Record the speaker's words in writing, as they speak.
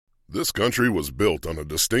This country was built on a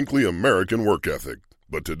distinctly American work ethic,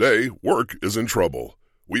 but today, work is in trouble.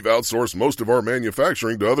 We've outsourced most of our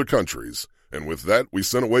manufacturing to other countries, and with that, we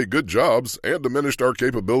sent away good jobs and diminished our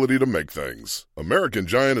capability to make things. American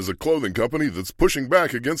Giant is a clothing company that's pushing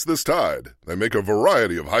back against this tide. They make a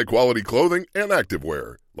variety of high-quality clothing and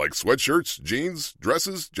activewear, like sweatshirts, jeans,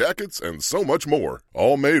 dresses, jackets, and so much more.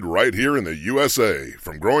 All made right here in the USA,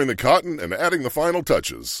 from growing the cotton and adding the final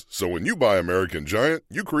touches. So when you buy American Giant,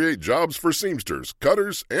 you create jobs for seamsters,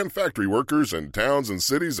 cutters, and factory workers in towns and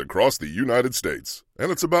cities across the United States.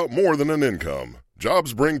 And it's about more than an income.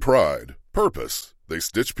 Jobs bring pride, purpose. They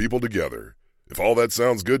stitch people together. If all that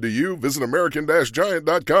sounds good to you, visit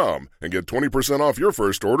American-Giant.com and get 20% off your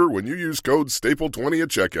first order when you use code STAPLE20 at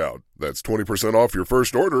checkout. That's 20% off your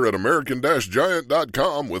first order at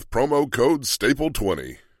American-Giant.com with promo code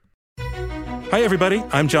STAPLE20. Hi, everybody.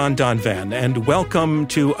 I'm John Donvan, and welcome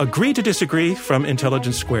to Agree to Disagree from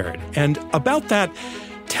Intelligence Squared. And about that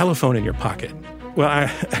telephone in your pocket. Well,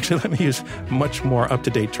 let me use a much more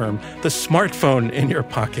up-to-date term, the smartphone in your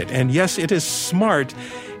pocket. And yes, it is smart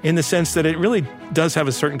in the sense that it really does have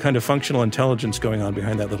a certain kind of functional intelligence going on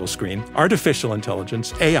behind that little screen, artificial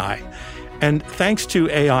intelligence, AI. And thanks to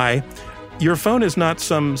AI, your phone is not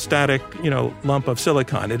some static, lump of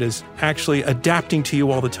silicon. It is actually adapting to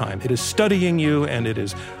you all the time. It is studying you, and it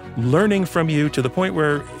is learning from you to the point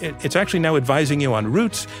where it's actually now advising you on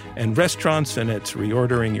routes and restaurants, and it's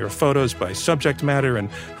reordering your photos by subject matter and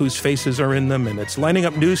whose faces are in them, and it's lining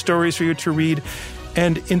up news stories for you to read.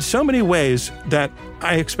 And in so many ways that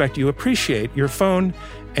I expect you appreciate, your phone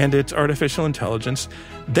and its artificial intelligence,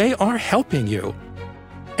 they are helping you.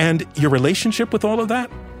 And your relationship with all of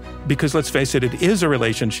that, because let's face it, it is a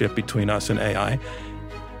relationship between us and AI,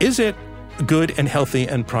 is it good and healthy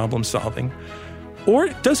and problem-solving? Or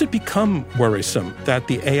does it become worrisome that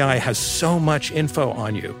the AI has so much info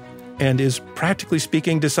on you and is, practically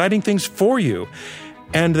speaking, deciding things for you,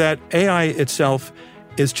 and that AI itself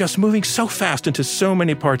is just moving so fast into so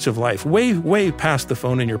many parts of life, way, way past the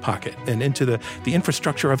phone in your pocket and into the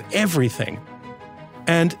infrastructure of everything?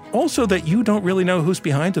 And also that you don't really know who's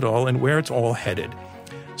behind it all and where it's all headed.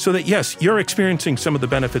 So that, yes, you're experiencing some of the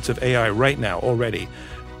benefits of AI right now already,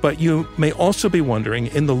 but you may also be wondering,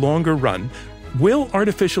 in the longer run, will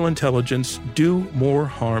artificial intelligence do more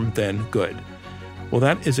harm than good? Well,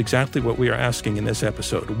 that is exactly what we are asking in this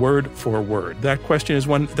episode, word for word. That question is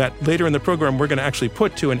one that later in the program we're going to actually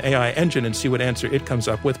put to an AI engine and see what answer it comes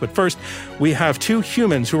up with. But first, we have two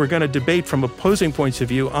humans who are going to debate from opposing points of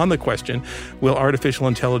view on the question, will artificial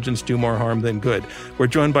intelligence do more harm than good? We're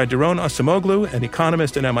joined by Doron Acemoglu, an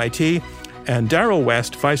economist at MIT, and Darrell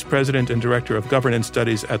West, Vice President and Director of Governance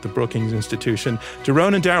Studies at the Brookings Institution.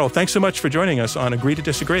 Doron and Darrell, thanks so much for joining us on Agree to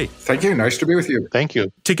Disagree. Thank you. Nice to be with you. Thank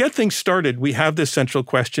you. To get things started, we have this central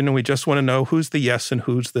question, and we just want to know who's the yes and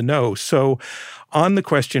who's the no. So on the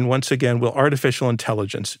question, once again, will artificial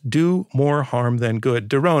intelligence do more harm than good?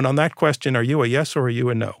 Doron, on that question, are you a yes or are you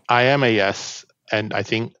a no? I am a yes, and I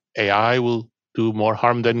think AI will do more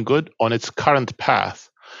harm than good on its current path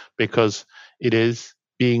because it is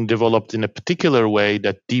being developed in a particular way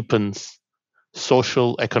that deepens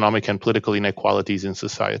social, economic, and political inequalities in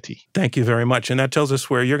society. Thank you very much. And that tells us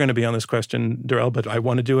where you're going to be on this question, Darrell, but I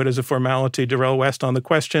want to do it as a formality. Darrell West, on the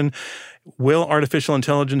question, will artificial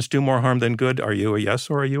intelligence do more harm than good? Are you a yes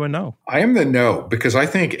or are you a no? I am the no, because I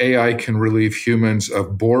think AI can relieve humans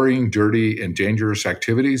of boring, dirty, and dangerous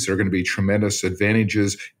activities. There are going to be tremendous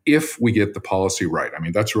advantages if we get the policy right. I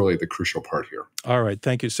mean, that's really the crucial part here. All right,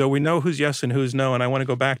 thank you. So we know who's yes and who's no, and I want to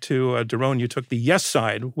go back to Doron. You took the yes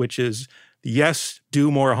side, which is yes, do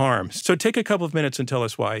more harm. So take a couple of minutes and tell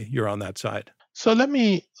us why you're on that side. So let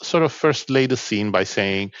me sort of first lay the scene by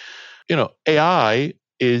saying, AI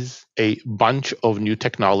is a bunch of new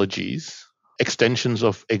technologies, extensions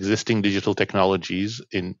of existing digital technologies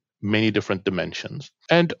in many different dimensions.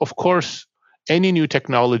 And of course, any new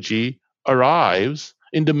technology arrives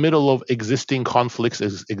in the middle of existing conflicts,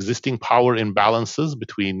 existing power imbalances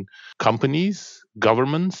between companies,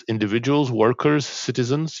 governments, individuals, workers,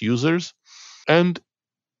 citizens, users. And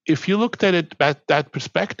if you looked at it at that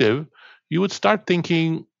perspective, you would start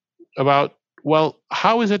thinking about, well,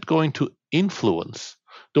 how is it going to influence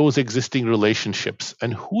those existing relationships?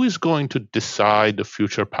 And who is going to decide the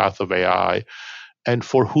future path of AI and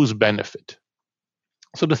for whose benefit?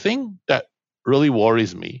 So the thing that really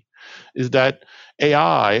worries me is that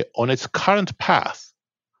AI on its current path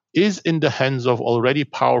is in the hands of already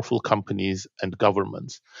powerful companies and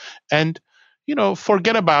governments. And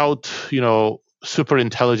forget about, super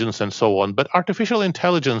intelligence and so on, but artificial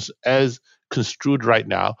intelligence as construed right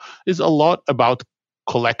now is a lot about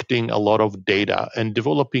collecting a lot of data and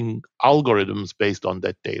developing algorithms based on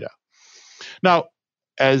that data. Now,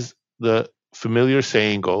 as the familiar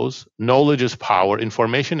saying goes, knowledge is power,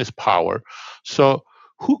 information is power. So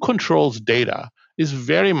who controls data is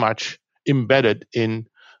very much embedded in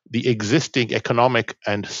the existing economic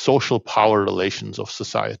and social power relations of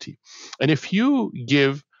society. And if you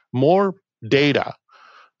give more data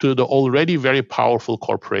to the already very powerful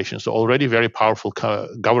corporations, the already very powerful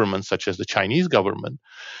governments such as the Chinese government,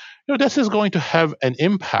 this is going to have an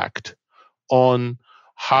impact on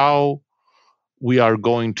how we are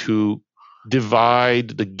going to divide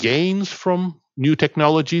the gains from new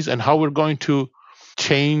technologies and how we're going to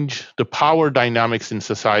change the power dynamics in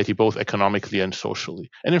society, both economically and socially.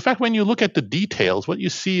 And in fact, when you look at the details, what you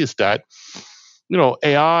see is that,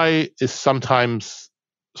 AI is sometimes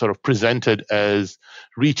sort of presented as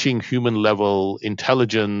reaching human level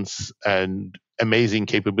intelligence and amazing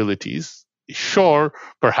capabilities. Sure,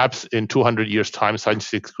 perhaps in 200 years' time, science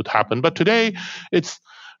fiction could happen. But today, it's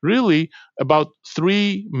really about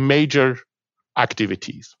three major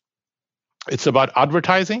activities. It's about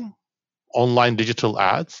advertising, online digital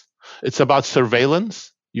ads. It's about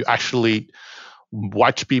surveillance. You actually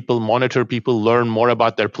watch people, monitor people, learn more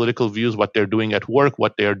about their political views, what they're doing at work,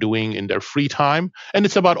 what they're doing in their free time. And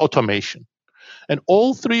it's about automation. And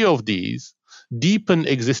all three of these deepen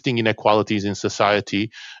existing inequalities in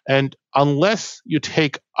society. And unless you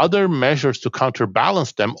take other measures to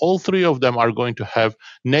counterbalance them, all three of them are going to have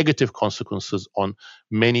negative consequences on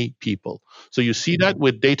many people. So you see that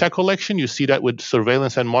with data collection, you see that with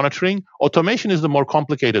surveillance and monitoring. Automation is the more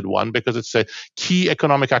complicated one because it's a key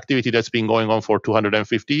economic activity that's been going on for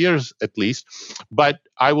 250 years at least. But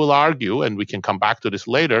I will argue, and we can come back to this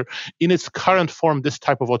later, in its current form, this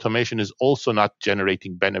type of automation is also not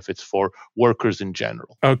generating benefits for workers in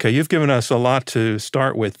general. Okay, you've given us a lot to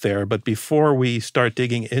start with there, but before we start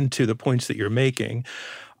digging into the points that you're making,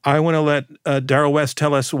 I want to let Darrell West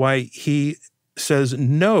tell us why he says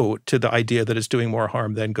no to the idea that it's doing more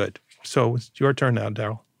harm than good. So it's your turn now,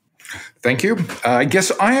 Darrell. Thank you. I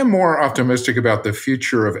guess I am more optimistic about the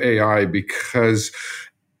future of AI because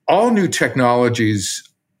all new technologies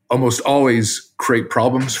almost always create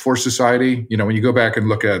problems for society. When you go back and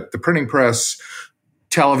look at the printing press,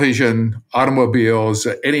 television, automobiles,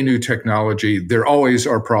 any new technology, there always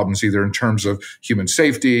are problems either in terms of human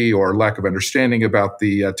safety or lack of understanding about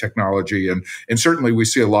the technology. And certainly we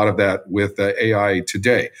see a lot of that with AI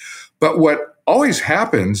today. But what always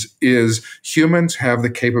happens is humans have the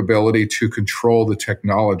capability to control the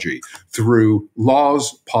technology through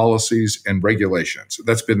laws, policies, and regulations.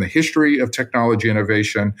 That's been the history of technology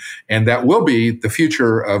innovation, and that will be the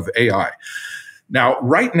future of AI. Now,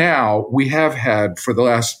 right now, we have had for the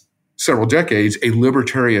last several decades a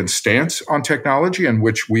libertarian stance on technology in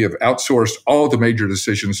which we have outsourced all the major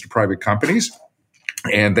decisions to private companies.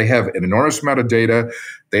 And they have an enormous amount of data.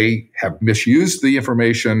 They have misused the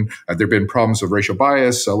information. There have been problems of racial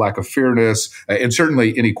bias, a lack of fairness, and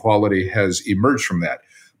certainly inequality has emerged from that.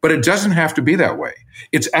 But it doesn't have to be that way.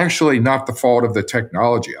 It's actually not the fault of the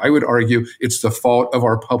technology. I would argue it's the fault of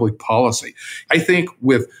our public policy. I think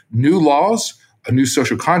with new laws, a new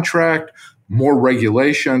social contract, more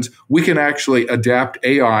regulations, we can actually adapt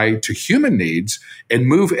AI to human needs and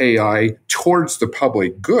move AI towards the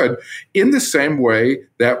public good in the same way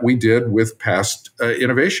that we did with past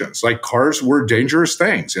innovations. Like cars were dangerous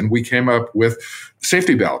things, and we came up with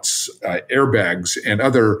safety belts, airbags, and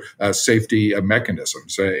other safety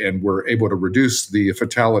mechanisms, and we're able to reduce the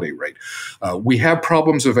fatality rate. We have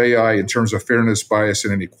problems of AI in terms of fairness, bias,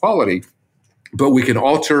 and inequality, but we can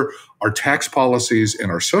alter our tax policies and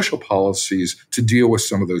our social policies to deal with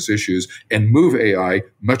some of those issues and move AI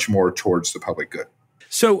much more towards the public good.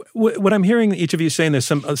 So what I'm hearing each of you saying, there's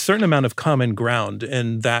a certain amount of common ground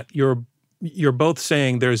in that you're both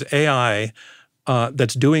saying there's AI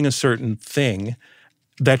that's doing a certain thing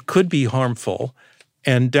that could be harmful.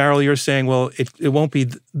 And Darrell, you're saying, well, it won't be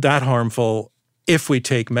that harmful if we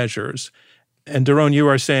take measures. And Daron, you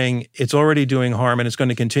are saying it's already doing harm and it's going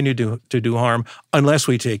to continue to do harm unless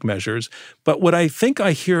we take measures. But what I think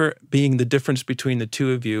I hear being the difference between the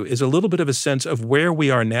two of you is a little bit of a sense of where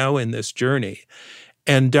we are now in this journey.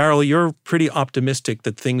 And Darrell, you're pretty optimistic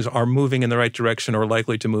that things are moving in the right direction or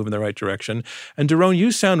likely to move in the right direction. And Daron,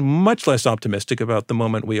 you sound much less optimistic about the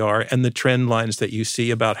moment we are and the trend lines that you see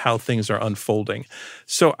about how things are unfolding.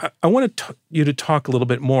 So I want you to talk a little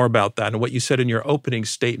bit more about that and what you said in your opening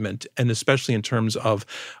statement, and especially in terms of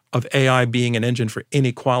AI being an engine for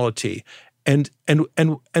inequality. And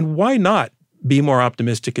why not be more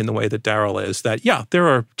optimistic in the way that Darrell is, that, yeah, there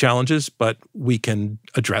are challenges, but we can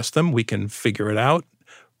address them, we can figure it out.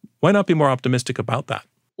 Why not be more optimistic about that?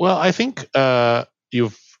 Well, I think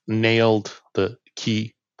you've nailed the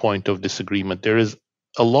key point of disagreement. There is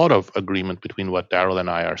a lot of agreement between what Darryl and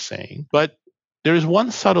I are saying, but there is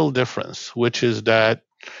one subtle difference, which is that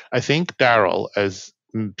I think Darryl, as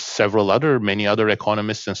many other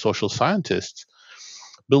economists and social scientists,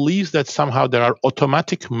 believes that somehow there are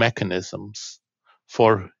automatic mechanisms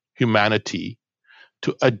for humanity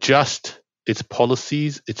to adjust its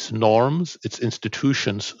policies, its norms, its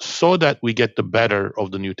institutions, so that we get the better of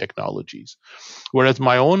the new technologies. Whereas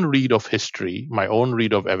my own read of history, my own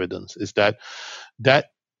read of evidence is that that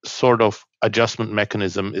sort of adjustment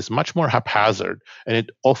mechanism is much more haphazard, and it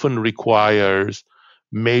often requires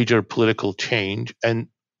major political change, and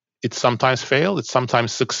it sometimes fails, it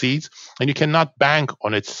sometimes succeeds, and you cannot bank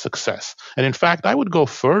on its success. And in fact, I would go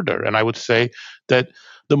further and I would say that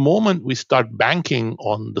the moment we start banking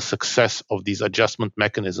on the success of these adjustment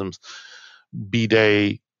mechanisms, be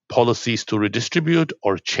they policies to redistribute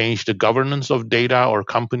or change the governance of data or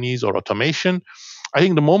companies or automation, I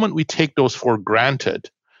think the moment we take those for granted,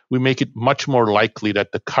 we make it much more likely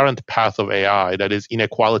that the current path of AI, that is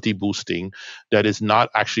inequality boosting, that is not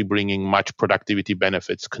actually bringing much productivity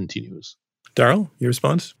benefits, continues. Darryl, your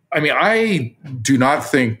response? I mean, I do not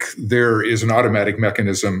think there is an automatic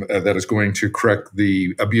mechanism that is going to correct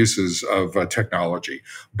the abuses of technology.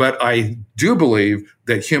 But I do believe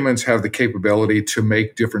that humans have the capability to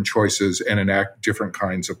make different choices and enact different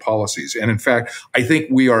kinds of policies. And in fact, I think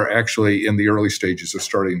we are actually in the early stages of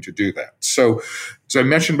starting to do that. So, as I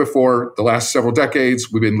mentioned before, the last several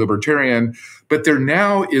decades, we've been libertarian, but there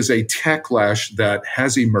now is a techlash that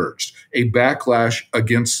has emerged, a backlash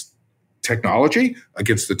against technology,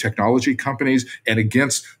 against the technology companies, and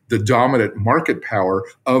against the dominant market power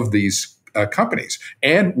of these companies.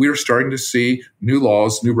 And we're starting to see new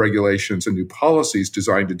laws, new regulations, and new policies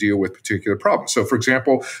designed to deal with particular problems. So, for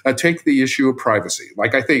example, take the issue of privacy.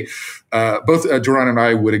 Like, I think both Doron and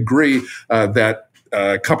I would agree that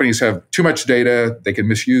companies have too much data, they can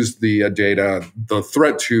misuse the data. The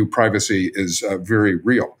threat to privacy is very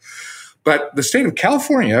real. But the state of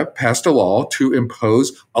California passed a law to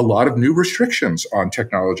impose a lot of new restrictions on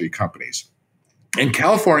technology companies. And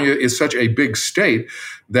California is such a big state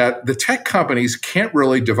that the tech companies can't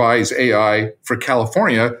really devise AI for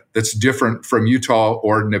California that's different from Utah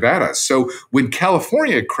or Nevada. So when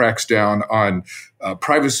California cracks down on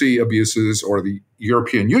privacy abuses, or the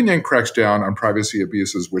European Union cracks down on privacy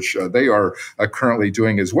abuses, which they are currently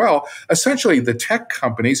doing as well, essentially the tech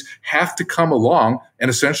companies have to come along and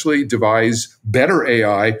essentially devise better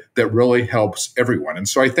AI that really helps everyone. And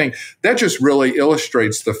so I think that just really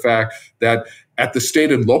illustrates the fact that at the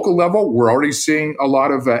state and local level, we're already seeing a lot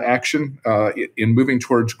of action in moving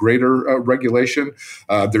towards greater regulation.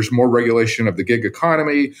 There's more regulation of the gig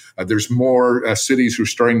economy. There's more cities who are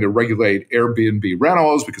starting to regulate Airbnb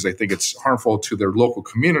rentals because I think it's harmful to their local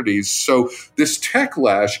communities. So this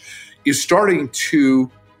techlash is starting to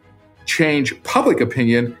change public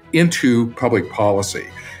opinion into public policy.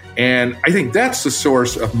 And I think that's the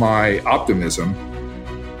source of my optimism.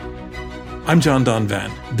 I'm John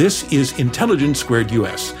Donvan. This is Intelligence Squared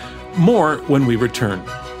US. More when we return.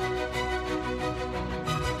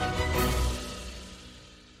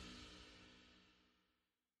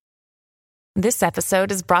 This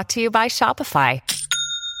episode is brought to you by Shopify.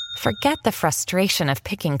 Forget the frustration of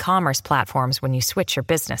picking commerce platforms when you switch your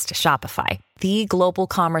business to Shopify, the global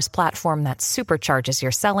commerce platform that supercharges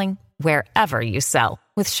your selling wherever you sell.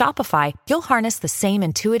 With Shopify, you'll harness the same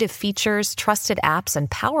intuitive features, trusted apps,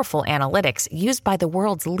 and powerful analytics used by the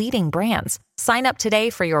world's leading brands. Sign up today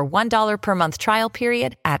for your $1 per month trial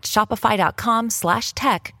period at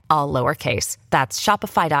shopify.com/tech, all lowercase. That's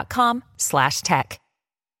shopify.com/tech.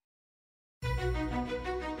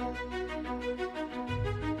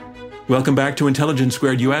 Welcome back to Intelligence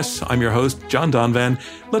Squared US. I'm your host, John Donvan.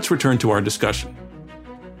 Let's return to our discussion.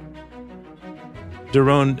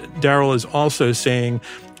 Darryl is also saying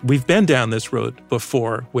we've been down this road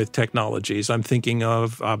before with technologies. I'm thinking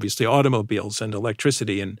of, obviously, automobiles and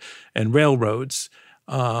electricity and railroads,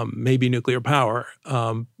 maybe nuclear power,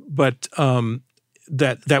 but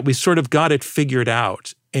that we sort of got it figured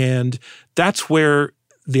out. And that's where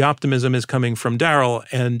the optimism is coming from, Darryl.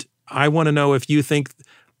 And I want to know if you think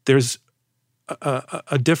there's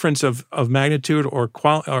a difference of magnitude or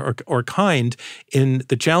kind in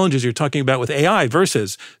the challenges you're talking about with AI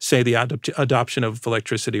versus, say, the adoption of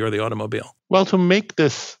electricity or the automobile. Well, to make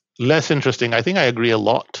this less interesting, I think I agree a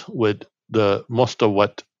lot with most of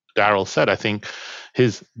what Darryl said. I think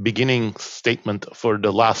his beginning statement for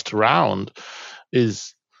the last round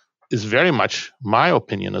is very much my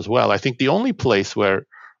opinion as well. I think the only place where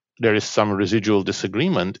there is some residual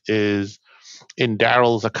disagreement is in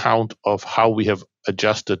Darrell's account of how we have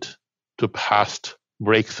adjusted to past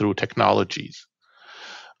breakthrough technologies.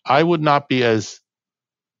 I would not be as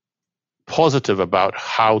positive about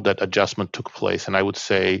how that adjustment took place. And I would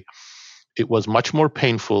say it was much more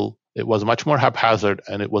painful, it was much more haphazard,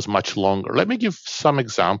 and it was much longer. Let me give some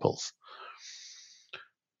examples.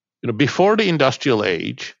 Before the industrial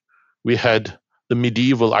age, we had the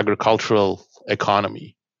medieval agricultural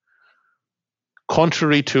economy.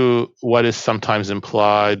 Contrary to what is sometimes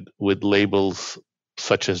implied with labels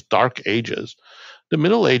such as Dark Ages, the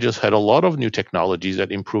Middle Ages had a lot of new technologies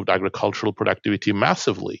that improved agricultural productivity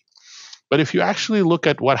massively. But if you actually look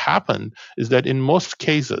at what happened, is that in most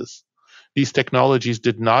cases, these technologies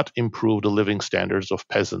did not improve the living standards of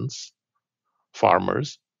peasants,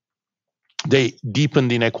 farmers. They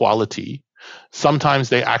deepened inequality. Sometimes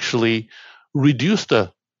they actually reduced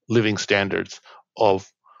the living standards of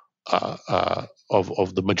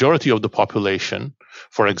the majority of the population.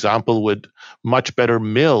 For example, with much better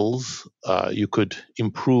mills, you could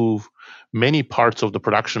improve many parts of the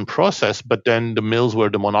production process, but then the mills were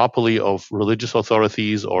the monopoly of religious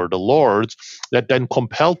authorities or the lords that then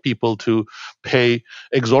compelled people to pay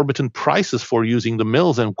exorbitant prices for using the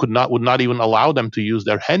mills and would not even allow them to use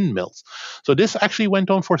their hand mills. So this actually went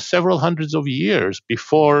on for several hundreds of years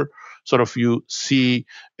before sort of you see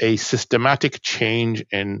a systematic change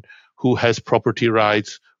in who has property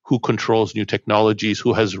rights, who controls new technologies,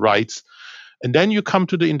 who has rights. And then you come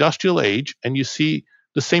to the industrial age and you see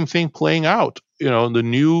the same thing playing out. The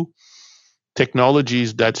new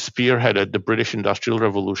technologies that spearheaded the British Industrial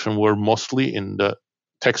Revolution were mostly in the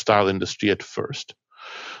textile industry at first.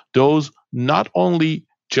 Those not only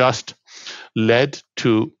just led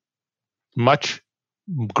to much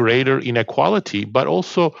greater inequality, but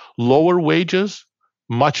also lower wages,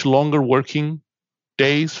 much longer working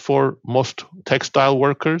days for most textile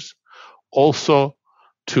workers, also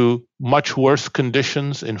to much worse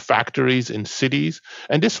conditions in factories, in cities.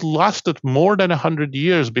 And this lasted more than 100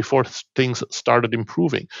 years before things started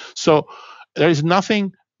improving. So there is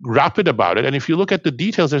nothing rapid about it. And if you look at the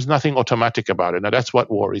details, there's nothing automatic about it. Now, that's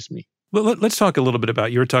what worries me. Well, let's talk a little bit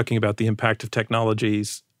about, you were talking about the impact of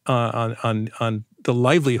technologies on the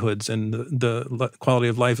livelihoods and the quality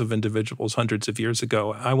of life of individuals hundreds of years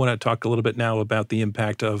ago. I want to talk a little bit now about the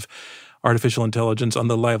impact of artificial intelligence on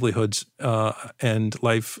the livelihoods and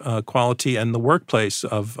life quality and the workplace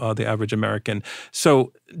of the average American.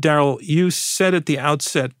 So, Darrell, you said at the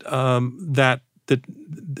outset that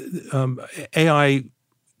AI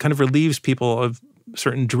kind of relieves people of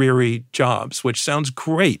certain dreary jobs, which sounds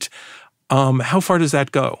great. How far does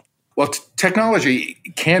that go? Well, technology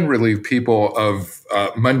can relieve people of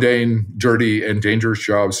mundane, dirty, and dangerous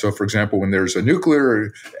jobs. So, for example, when there's a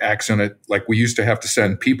nuclear accident, like we used to have to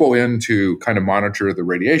send people in to kind of monitor the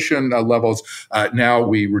radiation levels, now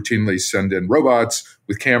we routinely send in robots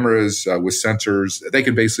with cameras, with sensors. They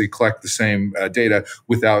can basically collect the same data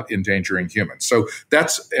without endangering humans. So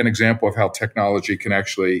that's an example of how technology can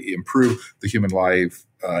actually improve the human life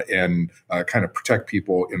and kind of protect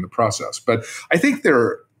people in the process. But I think there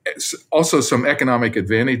are also some economic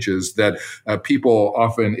advantages that people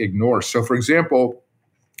often ignore. So, for example,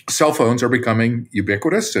 cell phones are becoming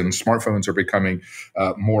ubiquitous and smartphones are becoming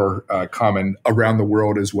more common around the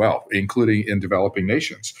world as well, including in developing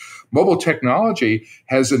nations. Mobile technology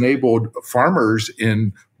has enabled farmers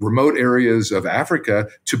in remote areas of Africa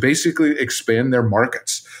to basically expand their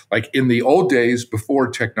markets. Like in the old days before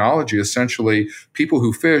technology, essentially people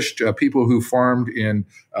who fished, people who farmed in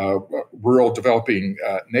rural developing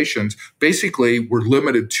nations basically were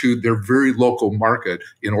limited to their very local market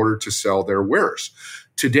in order to sell their wares.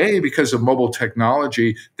 Today, because of mobile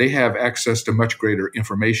technology, they have access to much greater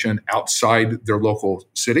information outside their local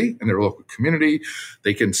city and their local community.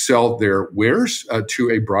 They can sell their wares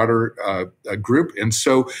to a broader group. And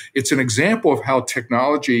so it's an example of how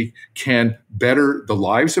technology can better the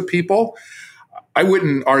lives of people. I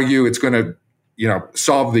wouldn't argue it's going to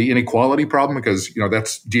solve the inequality problem because,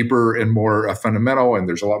 that's deeper and more fundamental and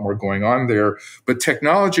there's a lot more going on there. But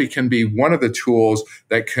technology can be one of the tools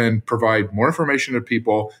that can provide more information to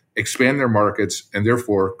people, expand their markets, and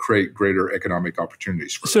therefore create greater economic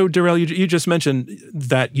opportunities. So, Darrell, you just mentioned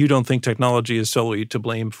that you don't think technology is solely to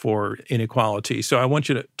blame for inequality. So I want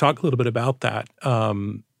you to talk a little bit about that.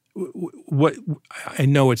 What I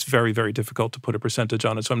know it's very, very difficult to put a percentage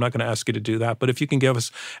on it, so I'm not going to ask you to do that. But if you can give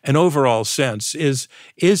us an overall sense, is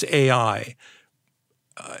AI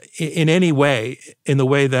in any way, in the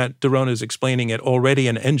way that Daron is explaining it, already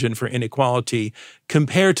an engine for inequality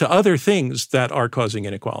compared to other things that are causing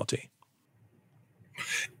inequality?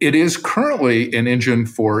 It is currently an engine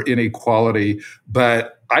for inequality,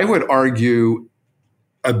 but I would argue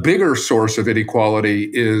a bigger source of inequality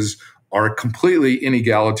is our completely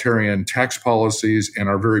inegalitarian tax policies and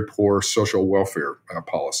our very poor social welfare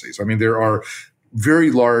policies. I mean, there are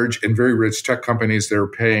very large and very rich tech companies that are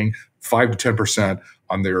paying 5 to 10%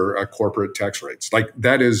 on their corporate tax rates. Like,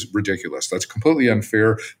 that is ridiculous. That's completely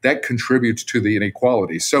unfair. That contributes to the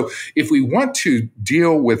inequality. So if we want to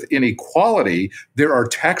deal with inequality, there are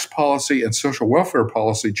tax policy and social welfare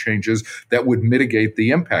policy changes that would mitigate the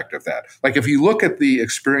impact of that. Like, if you look at the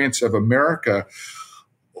experience of America,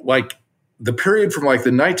 like the period from like the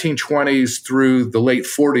 1920s through the late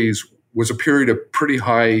 40s was a period of pretty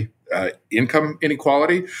high income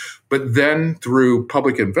inequality. But then through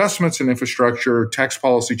public investments in infrastructure, tax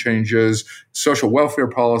policy changes, social welfare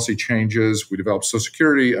policy changes, we developed Social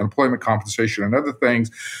Security, unemployment compensation, and other things,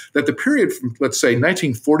 that the period from, let's say,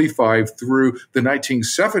 1945 through the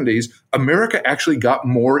 1970s, America actually got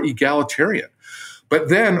more egalitarian. But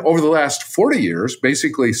then over the last 40 years,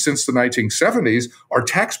 basically since the 1970s, our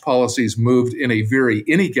tax policies moved in a very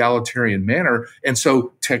inegalitarian manner. And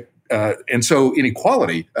so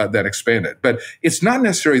inequality that expanded. But it's not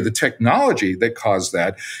necessarily the technology that caused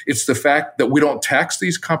that. It's the fact that we don't tax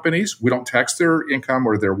these companies. We don't tax their income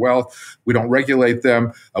or their wealth. We don't regulate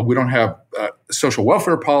them. We don't have social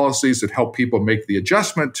welfare policies that help people make the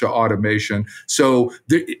adjustment to automation. So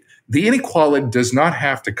the inequality does not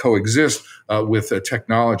have to coexist with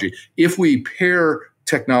technology. If we pair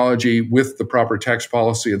technology with the proper tax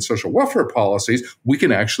policy and social welfare policies, we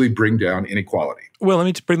can actually bring down inequality. Well, let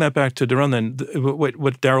me bring that back to Daron then.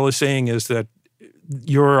 What Darryl is saying is that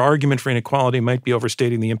your argument for inequality might be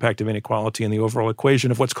overstating the impact of inequality in the overall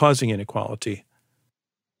equation of what's causing inequality.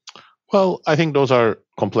 Well, I think those are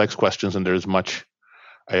complex questions, and there's much.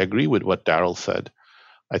 I agree with what Darryl said.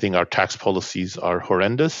 I think our tax policies are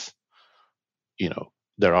horrendous.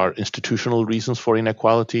 There are institutional reasons for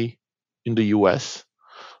inequality in the U.S.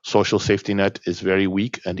 Social safety net is very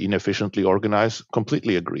weak and inefficiently organized.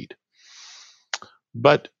 Completely agreed.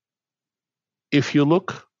 But if you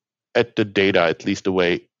look at the data, at least the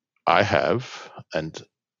way I have, and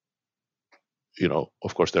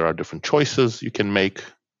of course there are different choices you can make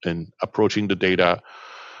in approaching the data,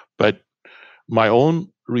 but my own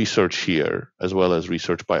research here, as well as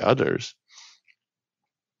research by others,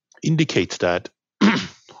 indicates that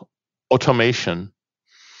automation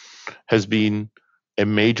has been a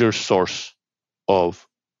major source of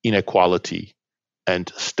inequality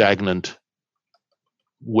and stagnant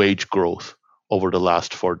wage growth over the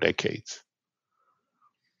last 4 decades.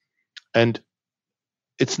 And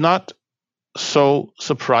it's not so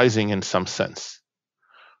surprising in some sense.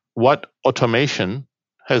 What automation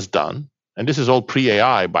has done, and this is all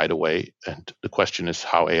pre-AI, by the way, and the question is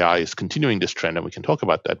how AI is continuing this trend, and we can talk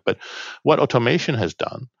about that. But what automation has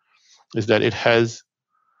done is that it has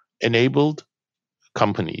enabled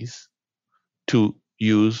companies to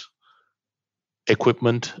use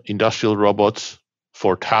equipment, industrial robots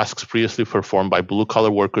for tasks previously performed by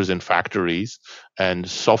blue-collar workers in factories, and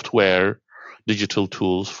software, digital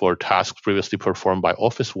tools for tasks previously performed by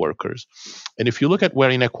office workers. And if you look at where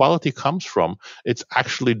inequality comes from, it's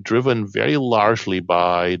actually driven very largely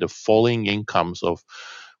by the falling incomes of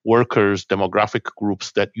workers, demographic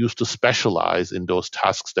groups that used to specialize in those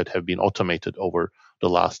tasks that have been automated over the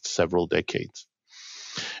last several decades.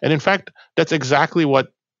 And in fact, that's exactly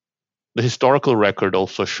what the historical record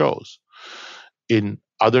also shows. In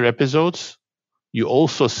other episodes, you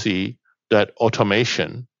also see that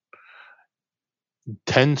automation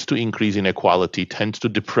tends to increase inequality, tends to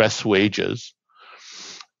depress wages.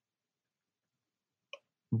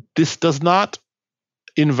 This does not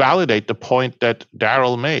invalidate the point that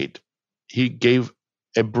Darryl made. He gave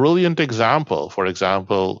a brilliant example, for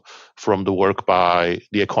example, from the work by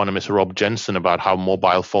the economist Rob Jensen about how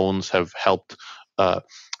mobile phones have helped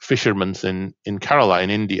fishermen in Kerala in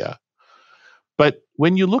India. But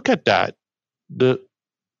when you look at that, the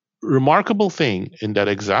remarkable thing in that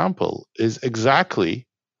example is exactly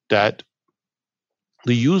that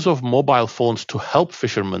the use of mobile phones to help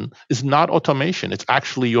fishermen is not automation. It's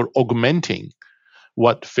actually you're augmenting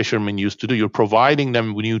what fishermen used to do. You're providing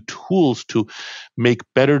them with new tools to make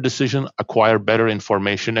better decisions, acquire better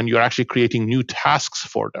information, and you're actually creating new tasks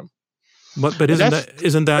for them. But isn't that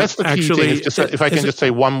that's the actually? Key thing. If I can just say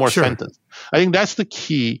one more sentence, I think that's the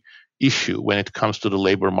key issue when it comes to the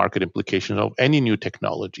labor market implications of any new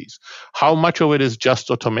technologies. How much of it is just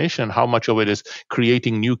automation? How much of it is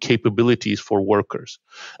creating new capabilities for workers?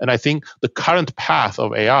 And I think the current path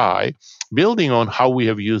of AI, building on how we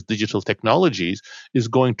have used digital technologies, is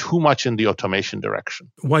going too much in the automation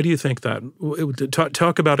direction. Why do you think that?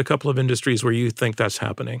 Talk about a couple of industries where you think that's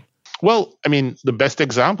happening. Well, I mean, the best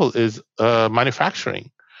example is manufacturing.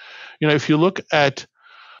 If you look at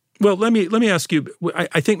Well, let me ask you.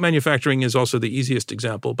 I think manufacturing is also the easiest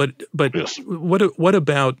example, but Yes. what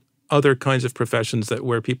about other kinds of professions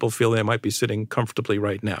where people feel they might be sitting comfortably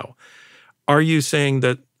right now? Are you saying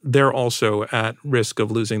that they're also at risk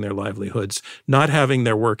of losing their livelihoods, not having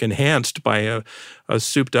their work enhanced by a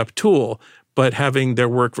souped-up tool, but having their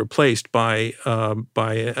work replaced by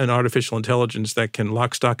an artificial intelligence that can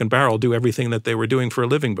lock, stock, and barrel do everything that they were doing for a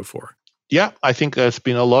living before? Yeah, I think there's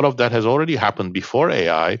been a lot of that has already happened before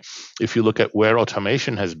AI. If you look at where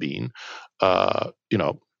automation has been,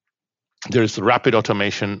 there's rapid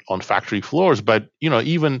automation on factory floors, but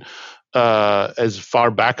even as far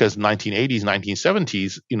back as 1980s,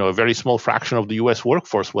 1970s, a very small fraction of the U.S.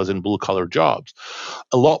 workforce was in blue-collar jobs.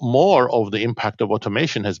 A lot more of the impact of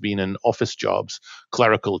automation has been in office jobs,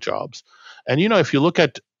 clerical jobs. And if you look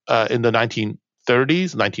at in the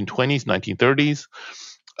 1930s, 1920s, 1930s,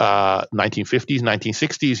 1950s,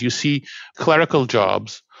 1960s, you see clerical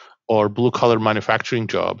jobs or blue-collar manufacturing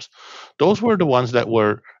jobs. Those were the ones that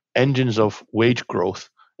were engines of wage growth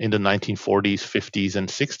in the 1940s, 50s, and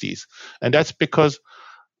 60s. And that's because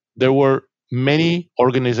there were many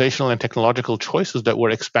organizational and technological choices that were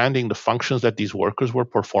expanding the functions that these workers were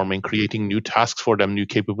performing, creating new tasks for them, new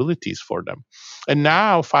capabilities for them. And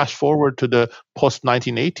now, fast forward to the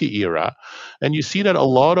post-1980 era, and you see that a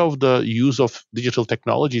lot of the use of digital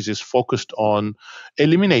technologies is focused on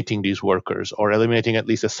eliminating these workers or eliminating at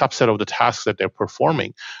least a subset of the tasks that they're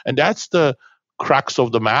performing. And that's the crux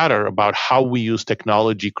of the matter about how we use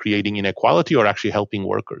technology creating inequality or actually helping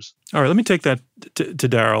workers. All right, let me take that to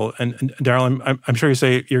Darryl. And Darryl, I'm sure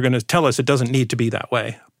you're going to tell us it doesn't need to be that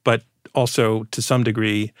way, but also to some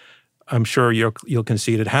degree, I'm sure you'll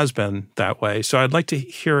concede it has been that way. So I'd like to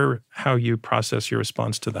hear how you process your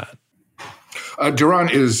response to that.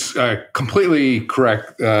 Dharan is completely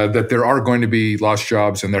correct that there are going to be lost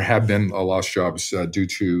jobs, and there have been lost jobs due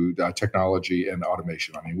to technology and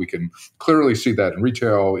automation. I mean, we can clearly see that in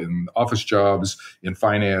retail, in office jobs, in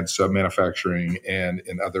finance, manufacturing, and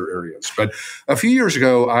in other areas. But a few years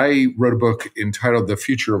ago, I wrote a book entitled The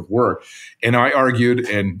Future of Work, and I argued,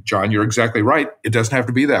 and John, you're exactly right, it doesn't have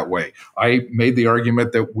to be that way. I made the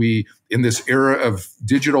argument that we, in this era of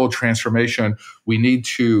digital transformation, we need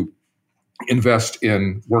to invest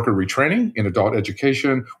in worker retraining, in adult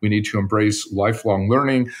education. We need to embrace lifelong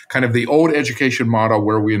learning, kind of the old education model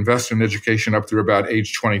where we invest in education up through about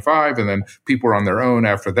age 25, and then people are on their own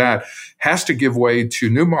after that, has to give way to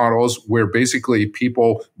new models where basically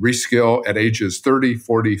people reskill at ages 30,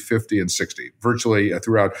 40, 50, and 60, virtually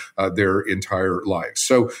throughout their entire lives.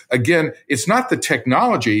 So again, it's not the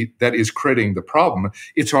technology that is creating the problem.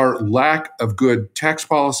 It's our lack of good tax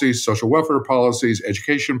policies, social welfare policies,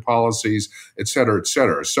 education policies, et cetera, et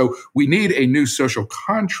cetera. So we need a new social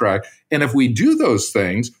contract. And if we do those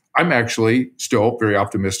things, I'm actually still very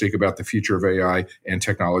optimistic about the future of AI and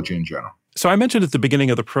technology in general. So I mentioned at the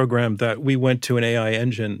beginning of the program that we went to an AI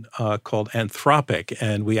engine called Anthropic,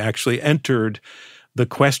 and we actually entered the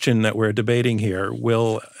question that we're debating here: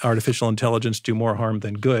 will artificial intelligence do more harm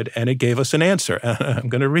than good? And it gave us an answer. I'm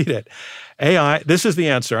going to read it. AI, this is the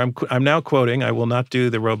answer. I'm now quoting. I will not do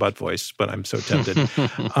the robot voice, but I'm so tempted.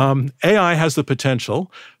 AI has the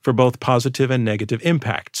potential for both positive and negative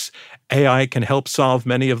impacts. AI can help solve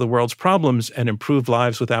many of the world's problems and improve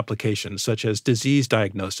lives with applications such as disease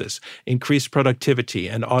diagnosis, increased productivity,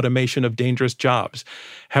 and automation of dangerous jobs.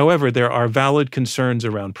 However, there are valid concerns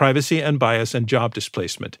around privacy and bias and job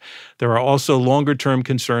displacement. There are also longer-term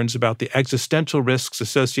concerns about the existential risks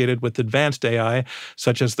associated with advanced AI,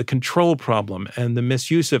 such as the control problem and the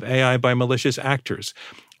misuse of AI by malicious actors.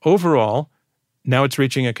 Overall, now it's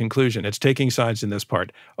reaching a conclusion. It's taking sides in this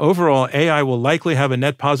part. Overall, AI will likely have a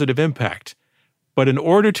net positive impact. But in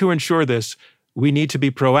order to ensure this, we need to be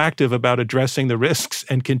proactive about addressing the risks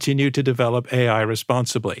and continue to develop AI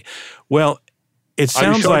responsibly. Well, it sounds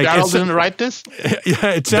Are you sure like Darryl didn't write this?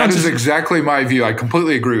 Yeah, it sounds. That is exactly my view. I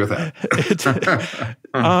completely agree with that.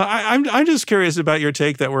 I'm just curious about your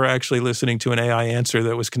take that we're actually listening to an AI answer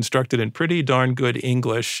that was constructed in pretty darn good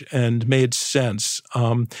English and made sense.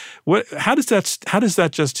 How does that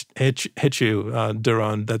just hit you,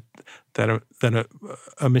 Dharan? That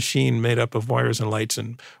a machine made up of wires and lights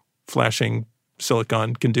and flashing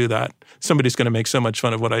silicon can do that. Somebody's going to make so much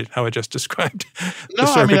fun of how I just described the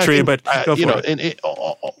circuitry, but go for it.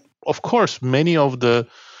 Of course, many of the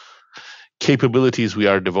capabilities we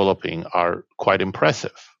are developing are quite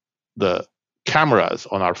impressive. The cameras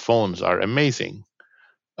on our phones are amazing.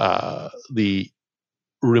 The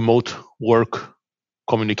remote work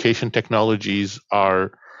communication technologies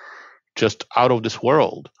are just out of this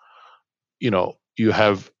world. You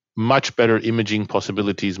have much better imaging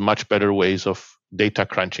possibilities, much better ways of data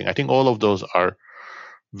crunching. I think all of those are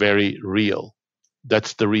very real.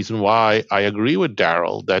 That's the reason why I agree with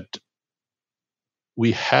Daryl that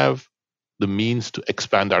we have the means to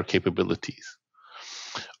expand our capabilities.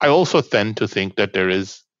 I also tend to think that there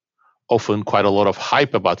is often quite a lot of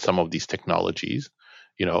hype about some of these technologies.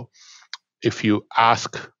 If you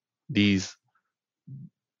ask these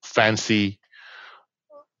fancy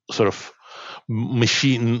sort of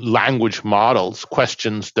machine language models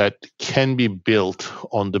questions that can be built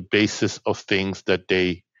on the basis of things that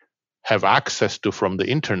they have access to from the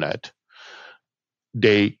internet,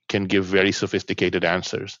 they can give very sophisticated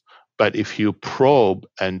answers. But if you probe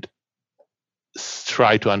and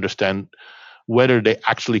try to understand whether they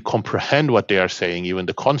actually comprehend what they are saying, even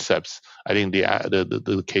the concepts, I think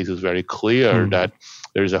the case is very clear that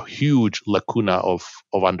there is a huge lacuna of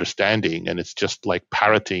understanding, and it's just like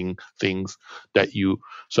parroting things that you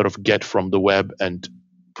sort of get from the web and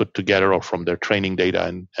put together, or from their training data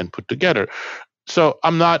and put together. So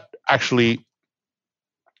I'm not actually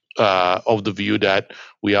of the view that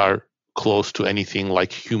we are close to anything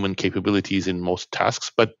like human capabilities in most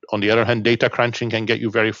tasks. But on the other hand, data crunching can get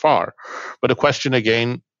you very far. But the question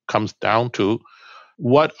again comes down to,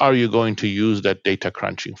 what are you going to use that data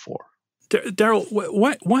crunching for? Daryl,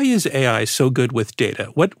 why is AI so good with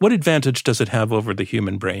data? What advantage does it have over the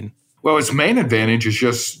human brain? Well, its main advantage is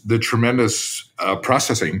just the tremendous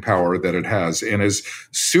processing power that it has. And as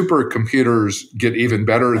supercomputers get even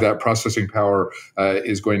better, that processing power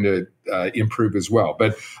is going to improve as well.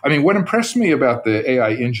 But I mean, what impressed me about the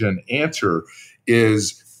AI engine Answer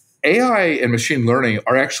is AI and machine learning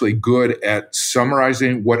are actually good at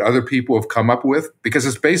summarizing what other people have come up with, because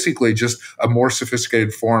it's basically just a more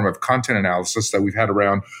sophisticated form of content analysis that we've had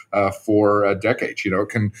around for decades. It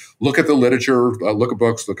can look at the literature, look at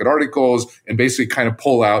books, look at articles, and basically kind of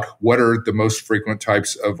pull out what are the most frequent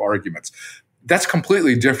types of arguments. That's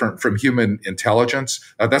completely different from human intelligence.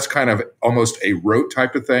 That's kind of almost a rote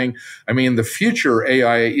type of thing. I mean, in the future,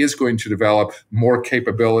 AI is going to develop more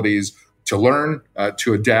capabilities to learn,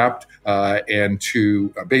 to adapt, and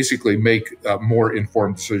to basically make more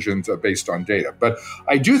informed decisions based on data. But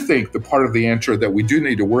I do think the part of the answer that we do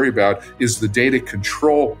need to worry about is the data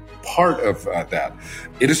control part of that.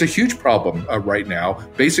 It is a huge problem right now,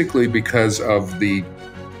 basically because of the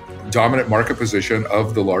dominant market position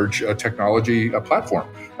of the large technology platform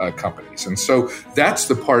companies. And so that's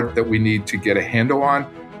the part that we need to get a handle on.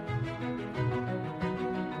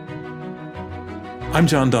 I'm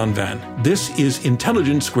John Donvan. This is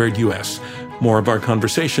Intelligence Squared US. More of our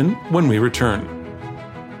conversation when we return.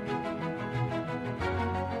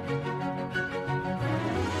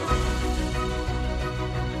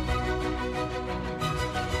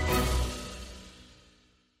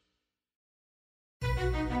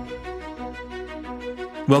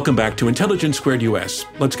 Welcome back to Intelligence Squared US.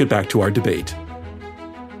 Let's get back to our debate.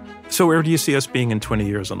 So where do you see us being in 20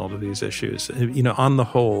 years on all of these issues? On the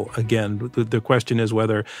whole, again, the question is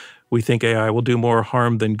whether we think AI will do more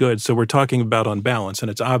harm than good. So we're talking about on balance, and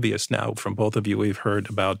it's obvious now from both of you, we've heard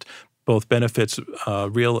about both benefits,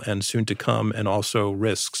 real and soon to come, and also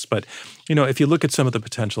risks. But, if you look at some of the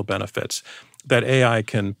potential benefits, that AI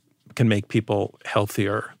can make people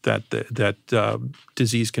healthier, that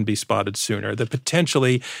disease can be spotted sooner, that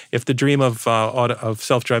potentially, if the dream of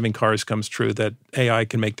self-driving cars comes true, that AI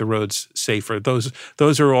can make the roads safer.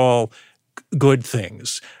 Those are all good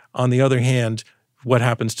things. On the other hand, what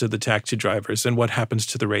happens to the taxi drivers, and what happens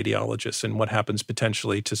to the radiologists, and what happens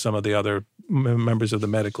potentially to some of the other members of the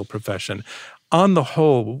medical profession? On the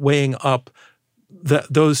whole, weighing up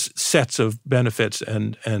those sets of benefits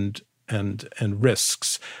and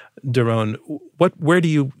risks, Daron, where do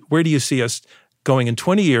you see us going in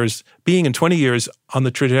 20 years, being in 20 years on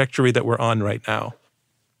the trajectory that we're on right now?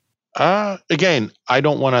 Again, I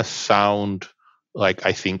don't want to sound like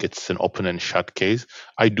I think it's an open and shut case.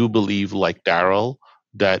 I do believe, like Daryl,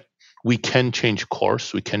 that we can change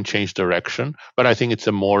course, we can change direction, but I think it's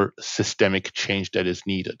a more systemic change that is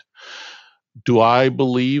needed. Do I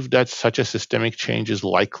believe that such a systemic change is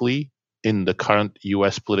likely in the current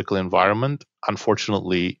U.S. political environment?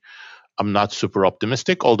 Unfortunately, I'm not super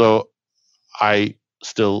optimistic, although I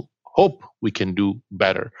still hope we can do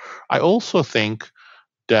better. I also think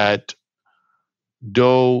that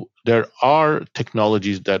though there are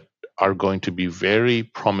technologies that are going to be very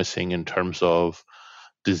promising in terms of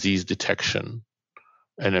disease detection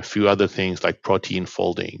and a few other things like protein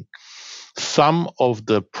folding, some of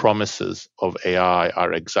the promises of AI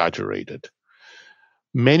are exaggerated.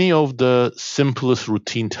 Many of the simplest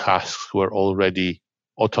routine tasks were already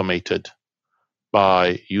automated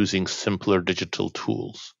by using simpler digital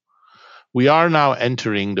tools. We are now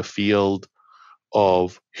entering the field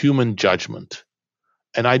of human judgment.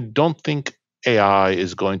 And I don't think AI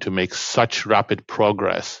is going to make such rapid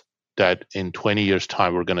progress that in 20 years'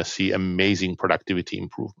 time, we're going to see amazing productivity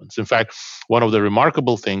improvements. In fact, one of the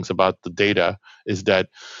remarkable things about the data is that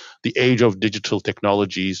the age of digital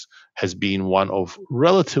technologies has been one of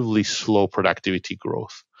relatively slow productivity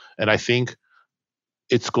growth. And I think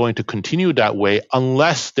it's going to continue that way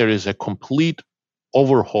unless there is a complete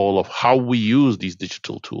overhaul of how we use these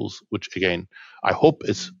digital tools, which again, I hope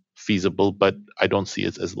is feasible, but I don't see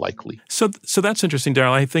it as likely. So that's interesting,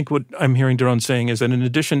 Daryl. I think what I'm hearing Daron saying is that in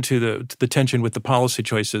addition to the tension with the policy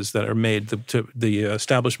choices that are made, the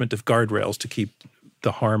establishment of guardrails to keep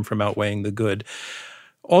the harm from outweighing the good,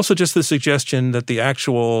 also just the suggestion that the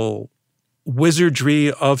actual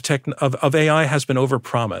wizardry of AI has been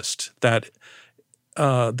overpromised, that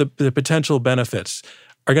the potential benefits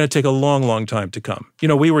are going to take a long, long time to come. You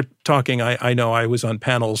know, we were talking, I know I was on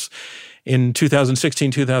panels in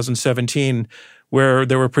 2016, 2017, where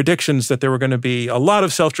there were predictions that there were going to be a lot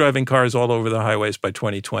of self-driving cars all over the highways by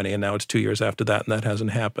 2020, and now it's 2 years after that, and that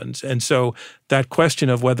hasn't happened. And so that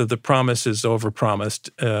question of whether the promise is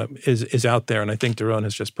overpromised is out there, and I think Daron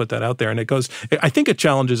has just put that out there. And I think it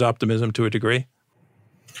challenges optimism to a degree.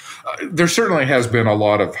 There certainly has been a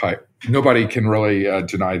lot of hype. Nobody can really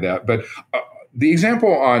deny that. But the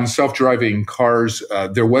example on self-driving cars,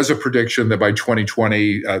 there was a prediction that by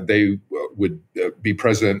 2020 they would be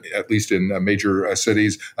present, at least in major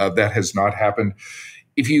cities. That has not happened.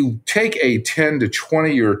 If you take a 10 to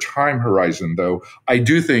 20 year time horizon, though, I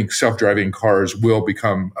do think self-driving cars will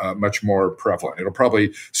become much more prevalent. It'll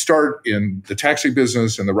probably start in the taxi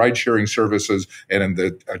business and the ride-sharing services and in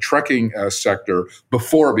the trucking sector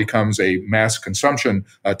before it becomes a mass consumption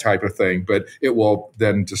type of thing, but it will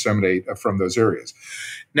then disseminate from those areas.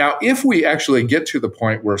 Now, if we actually get to the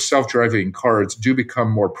point where self-driving cars do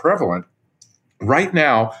become more prevalent, right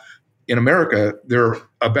now, in America, there are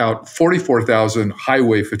about 44,000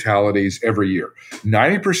 highway fatalities every year.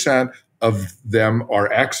 90% of them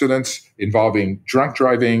are accidents involving drunk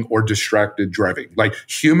driving or distracted driving. Like,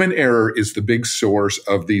 human error is the big source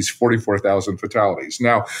of these 44,000 fatalities.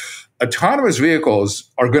 Now, autonomous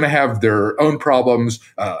vehicles are going to have their own problems.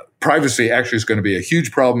 Privacy actually is going to be a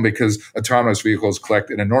huge problem because autonomous vehicles collect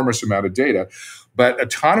an enormous amount of data. But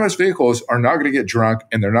autonomous vehicles are not going to get drunk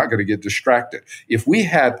and they're not going to get distracted. If we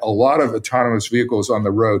had a lot of autonomous vehicles on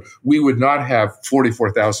the road, we would not have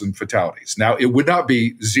 44,000 fatalities. Now, it would not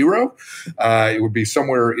be zero. It would be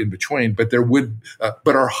somewhere in between, but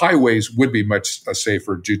but our highways would be much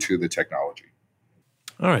safer due to the technology.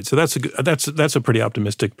 All right, so that's a pretty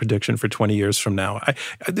optimistic prediction for 20 years from now.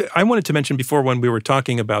 I wanted to mention before, when we were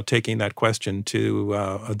talking about taking that question to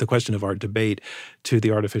the question of our debate to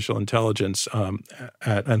the artificial intelligence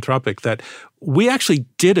at Anthropic, that we actually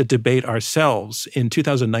did a debate ourselves in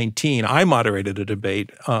 2019. I moderated a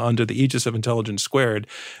debate under the aegis of Intelligence Squared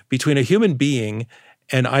between a human being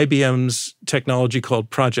and IBM's technology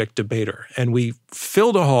called Project Debater, and we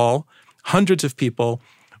filled a hall, hundreds of people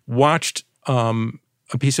watched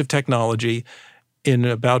a piece of technology in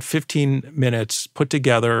about 15 minutes put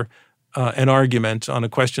together an argument on a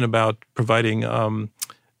question about providing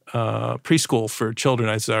preschool for children,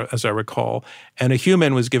 as I recall. And a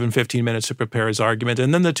human was given 15 minutes to prepare his argument.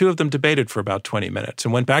 And then the two of them debated for about 20 minutes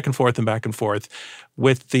and went back and forth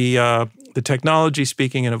with the technology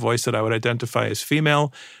speaking in a voice that I would identify as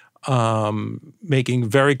female, making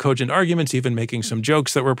very cogent arguments, even making some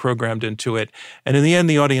jokes that were programmed into it. And in the end,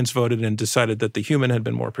 the audience voted and decided that the human had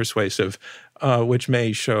been more persuasive, which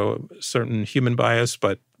may show certain human bias,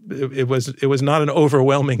 but it was not an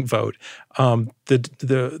overwhelming vote.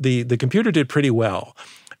 The computer did pretty well.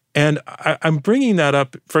 And I'm bringing that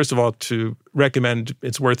up, first of all, to recommend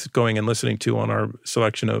it's worth going and listening to on our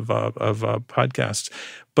selection of podcasts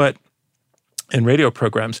and radio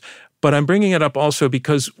programs. But I'm bringing it up also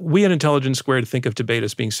because we at Intelligence Squared think of debate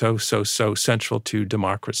as being so central to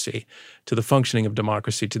democracy, to the functioning of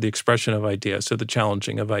democracy, to the expression of ideas, to the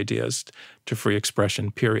challenging of ideas, to free expression,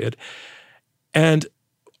 period. And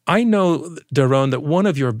I know, Daron, that one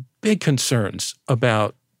of your big concerns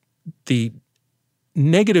about the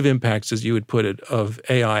negative impacts, as you would put it, of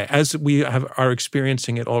AI, as we are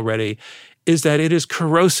experiencing it already, is that it is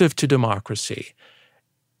corrosive to democracy.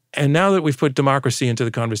 And now that we've put democracy into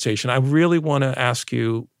the conversation, I really want to ask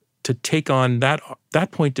you to take on that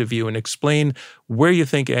point of view and explain where you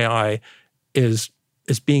think AI is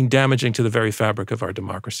being damaging to the very fabric of our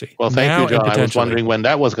democracy. Well, thank you, John. I was wondering when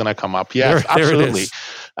that was going to come up. Yes, absolutely.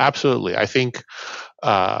 Absolutely. I think,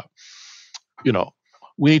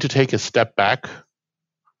 we need to take a step back.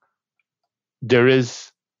 There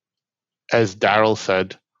is, as Darrell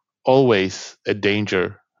said, always a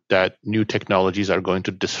danger that new technologies are going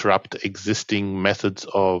to disrupt existing methods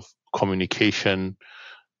of communication,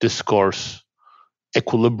 discourse,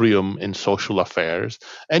 equilibrium in social affairs.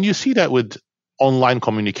 And you see that with online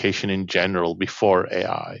communication in general before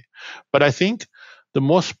AI. But I think the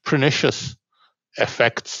most pernicious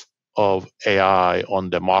effects of AI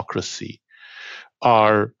on democracy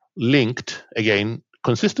are linked, again,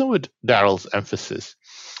 consistent with Darrell's emphasis,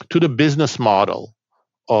 to the business model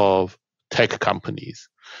of tech companies,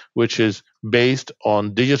 which is based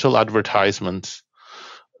on digital advertisements,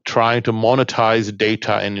 trying to monetize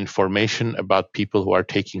data and information about people who are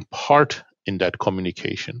taking part in that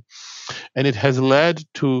communication. And it has led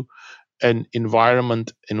to an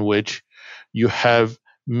environment in which you have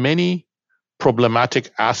many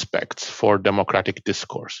problematic aspects for democratic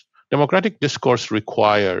discourse. Democratic discourse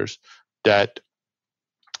requires that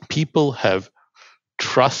people have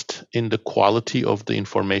trust in the quality of the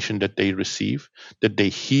information that they receive, that they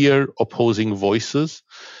hear opposing voices,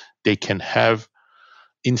 they can have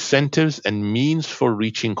incentives and means for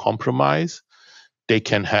reaching compromise, they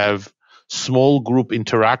can have small group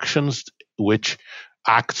interactions, which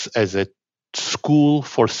acts as a school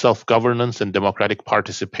for self-governance and democratic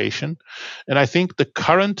participation. And I think the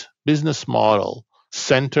current business model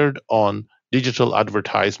centered on digital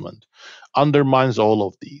advertisement undermines all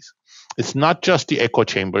of these. It's not just the echo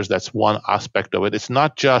chambers, that's one aspect of it. It's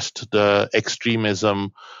not just the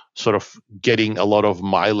extremism sort of getting a lot of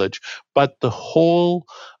mileage, but the whole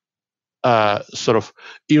sort of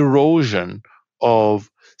erosion of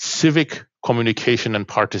civic communication and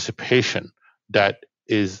participation that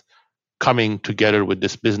is coming together with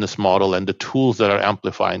this business model and the tools that are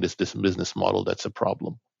amplifying this business model that's a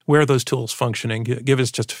problem. Where are those tools functioning? Give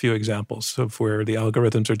us just a few examples of where the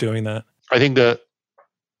algorithms are doing that. I think that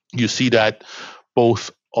you see that both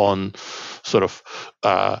on sort of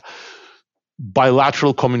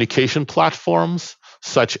bilateral communication platforms,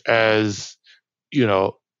 such as,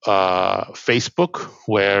 Facebook,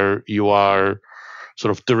 where you are sort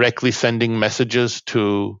of directly sending messages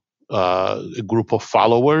to a group of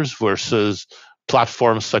followers, versus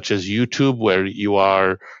platforms such as YouTube, where you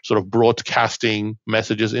are sort of broadcasting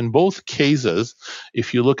messages. In both cases,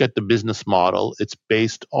 if you look at the business model, it's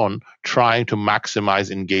based on trying to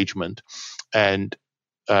maximize engagement. And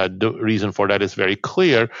the reason for that is very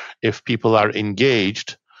clear. If people are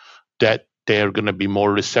engaged, that they are going to be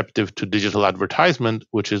more receptive to digital advertisement,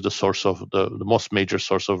 which is the source of the most major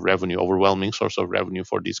source of revenue, overwhelming source of revenue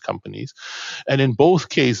for these companies. And in both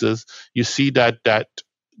cases, you see that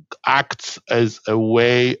acts as a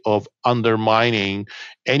way of undermining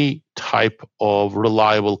any type of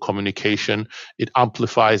reliable communication. It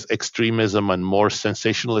amplifies extremism and more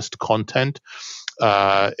sensationalist content.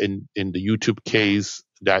 In the YouTube case,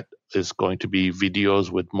 that is going to be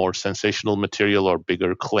videos with more sensational material or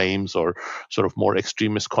bigger claims or sort of more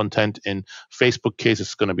extremist content. In Facebook case,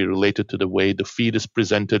 it's going to be related to the way the feed is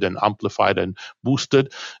presented and amplified and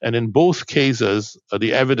boosted. And in both cases,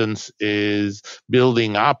 the evidence is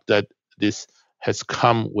building up that this has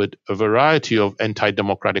come with a variety of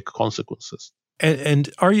anti-democratic consequences. And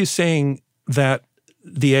are you saying that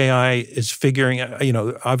the AI is figuring,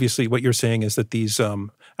 obviously what you're saying is that these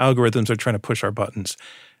algorithms are trying to push our buttons.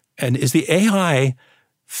 And is the AI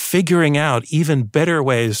figuring out even better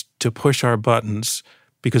ways to push our buttons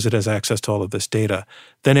because it has access to all of this data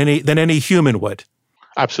than any human would?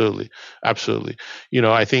 Absolutely. Absolutely.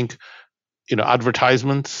 I think,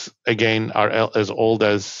 advertisements, again, are as old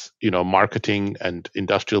as, marketing and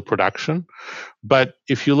industrial production. But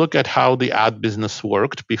if you look at how the ad business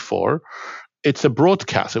worked before, it's a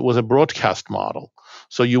broadcast. It was a broadcast model.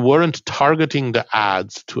 So you weren't targeting the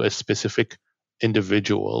ads to a specific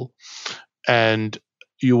individual, and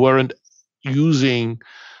you weren't using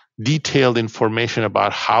detailed information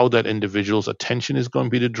about how that individual's attention is going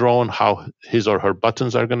to be drawn, how his or her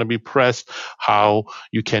buttons are going to be pressed, how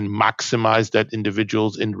you can maximize that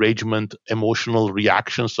individual's enragement, emotional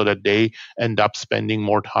reaction so that they end up spending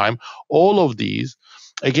more time. All of these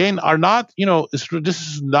again, are not, this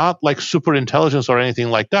is not like super intelligence or anything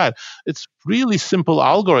like that. It's really simple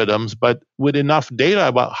algorithms, but with enough data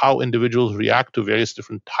about how individuals react to various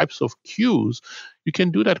different types of cues, you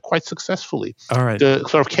can do that quite successfully. All right. The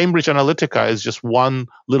sort of Cambridge Analytica is just one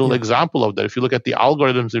little example of that. If you look at the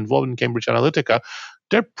algorithms involved in Cambridge Analytica,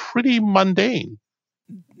 they're pretty mundane.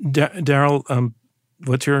 Daryl,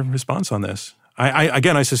 what's your response on this?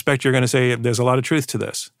 I suspect you're going to say there's a lot of truth to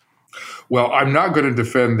this. Well, I'm not going to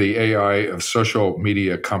defend the AI of social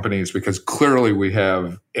media companies because clearly we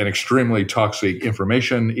have an extremely toxic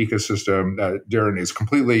information ecosystem. Darren is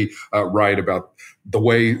completely right about the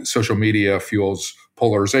way social media fuels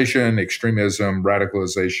polarization, extremism,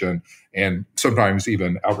 radicalization, and sometimes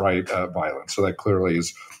even outright violence. So that clearly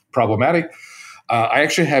is problematic. I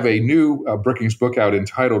actually have a new Brookings book out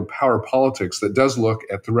entitled Power Politics that does look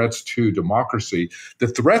at threats to democracy. The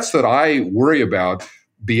threats that I worry about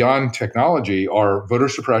beyond technology are voter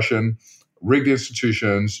suppression, rigged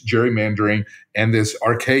institutions, gerrymandering, and this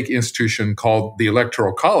archaic institution called the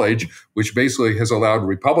Electoral College, which basically has allowed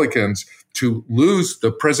Republicans to lose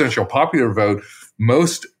the presidential popular vote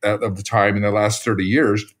most of the time in the last 30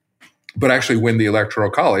 years, but actually win the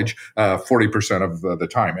Electoral College 40% of the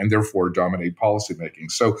time and therefore dominate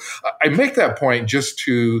policymaking. So I make that point just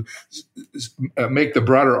to make the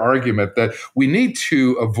broader argument that we need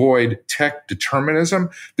to avoid tech determinism.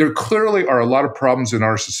 There clearly are a lot of problems in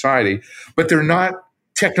our society, but they're not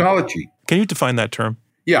technology. Can you define that term?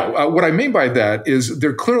 Yeah, what I mean by that is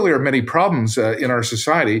there clearly are many problems in our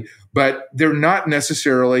society, but they're not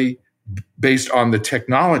necessarily based on the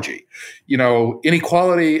technology.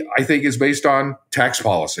 Inequality, I think, is based on tax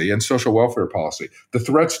policy and social welfare policy. The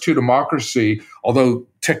threats to democracy, although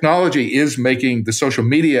technology is making the social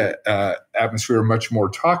media atmosphere much more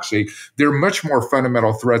toxic, there are much more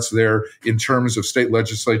fundamental threats there in terms of state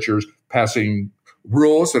legislatures passing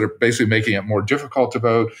rules that are basically making it more difficult to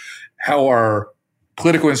vote, how our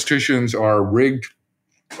political institutions are rigged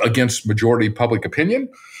against majority public opinion.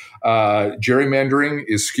 Gerrymandering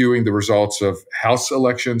is skewing the results of House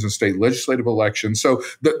elections and state legislative elections. So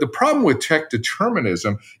the problem with tech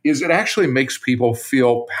determinism is it actually makes people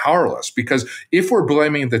feel powerless, because if we're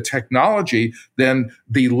blaming the technology, then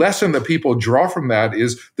the lesson that people draw from that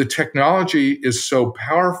is the technology is so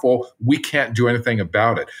powerful, we can't do anything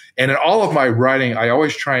about it. And in all of my writing, I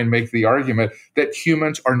always try and make the argument that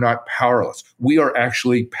humans are not powerless. We are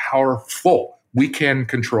actually powerful. We can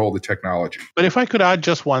control the technology. But if I could add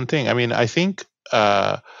just one thing, I think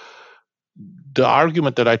the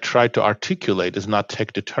argument that I tried to articulate is not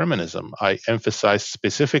tech determinism. I emphasize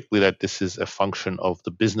specifically that this is a function of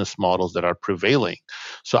the business models that are prevailing.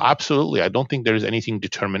 So absolutely, I don't think there is anything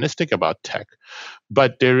deterministic about tech.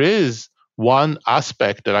 But there is one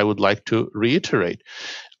aspect that I would like to reiterate.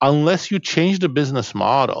 Unless you change the business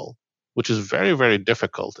model, which is very, very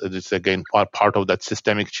difficult. It's, again, part of that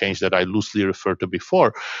systemic change that I loosely referred to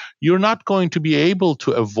before. You're not going to be able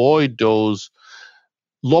to avoid those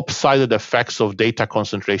lopsided effects of data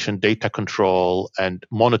concentration, data control, and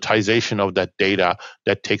monetization of that data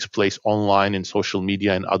that takes place online in social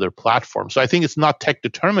media and other platforms. So I think it's not tech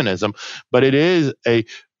determinism, but it is a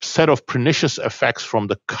set of pernicious effects from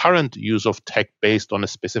the current use of tech based on a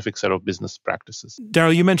specific set of business practices.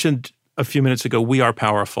 Daryl, you mentioned a few minutes ago, we are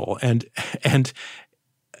powerful and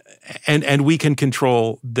we can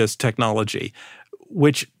control this technology,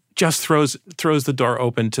 which just throws the door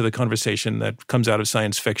open to the conversation that comes out of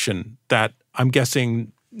science fiction that I'm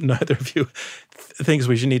guessing neither of you thinks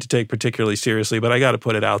we should need to take particularly seriously, but I got to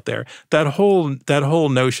put it out there. That whole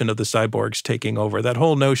notion of the cyborgs taking over, that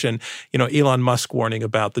whole notion, Elon Musk warning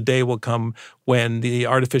about the day will come when the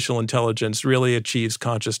artificial intelligence really achieves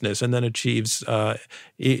consciousness and then achieves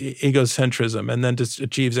egocentrism and then just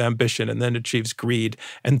achieves ambition and then achieves greed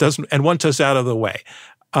and wants us out of the way.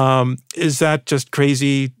 Is that just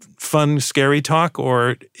crazy, fun, scary talk,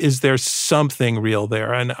 or is there something real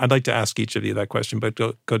there? And I'd like to ask each of you that question, but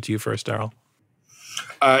go to you first, Daryl.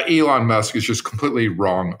 Elon Musk is just completely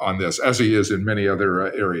wrong on this, as he is in many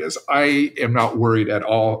other areas. I am not worried at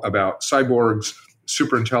all about cyborgs,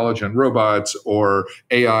 super intelligent robots, or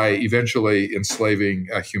AI eventually enslaving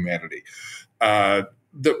humanity.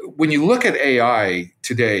 When you look at AI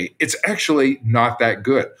today, it's actually not that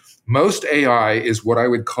good. Most AI is what I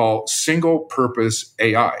would call single-purpose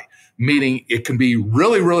AI, meaning it can be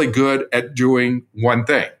really, really good at doing one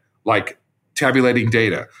thing, like tabulating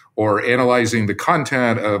data or analyzing the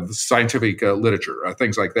content of scientific literature,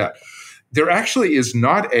 things like that. There actually is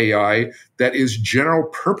not AI that is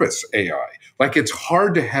general-purpose AI. Like, it's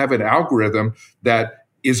hard to have an algorithm that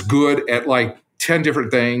is good at, like, 10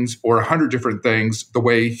 different things or 100 different things the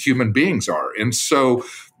way human beings are. And so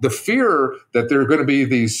the fear that there are going to be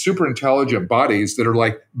these super intelligent bodies that are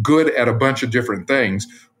like good at a bunch of different things,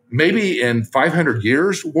 maybe in 500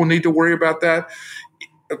 years, we'll need to worry about that.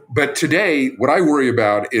 But today, what I worry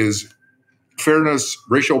about is fairness,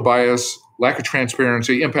 racial bias, lack of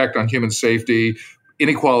transparency, impact on human safety,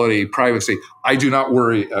 inequality, privacy. I do not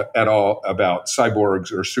worry at all about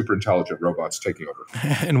cyborgs or super intelligent robots taking over.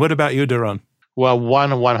 And what about you, Daron? Well,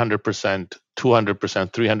 100%, 200%,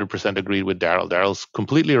 300% agreed with Daryl. Daryl's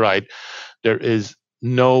completely right. There is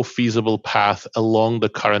no feasible path along the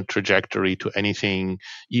current trajectory to anything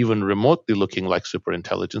even remotely looking like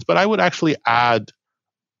superintelligence. But I would actually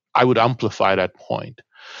amplify that point.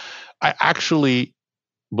 I actually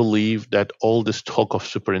believe that all this talk of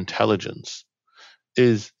superintelligence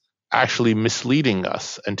is actually misleading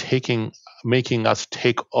us and making us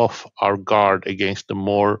take off our guard against the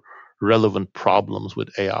more relevant problems with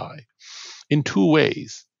AI in two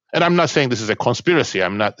ways. And I'm not saying this is a conspiracy.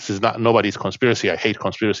 This is not nobody's conspiracy. I hate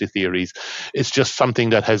conspiracy theories. It's just something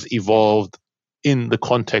that has evolved in the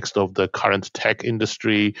context of the current tech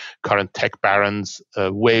industry, current tech barons'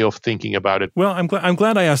 way of thinking about it. Well, I'm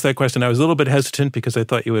glad I asked that question. I was a little bit hesitant because I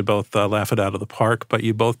thought you would both laugh it out of the park, but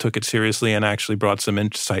you both took it seriously and actually brought some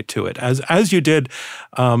insight to it, as you did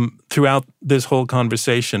throughout this whole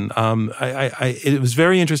conversation. It was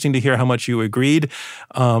very interesting to hear how much you agreed,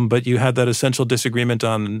 but you had that essential disagreement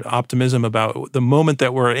on optimism about the moment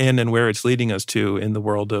that we're in and where it's leading us to in the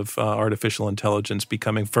world of artificial intelligence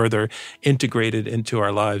becoming further integrated into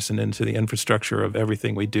our lives and into the infrastructure of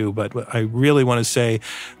everything we do. But I really want to say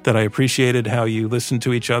that I appreciated how you listened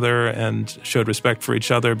to each other and showed respect for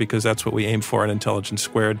each other, because that's what we aim for at Intelligence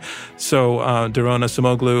Squared. So Daron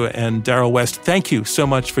Acemoglu and Daryl West, thank you so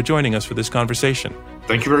much for joining us for this conversation.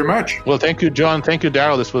 Thank you very much. Well, thank you, John. Thank you,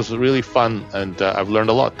 Daryl. This was really fun, and I've learned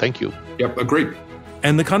a lot. Thank you. Yep, agreed.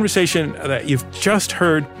 And the conversation that you've just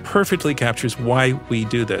heard perfectly captures why we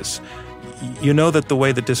do this. You know that the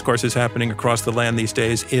way that discourse is happening across the land these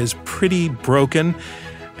days is pretty broken,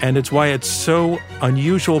 and it's why it's so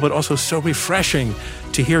unusual but also so refreshing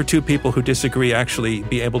to hear two people who disagree actually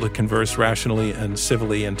be able to converse rationally and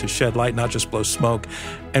civilly and to shed light, not just blow smoke.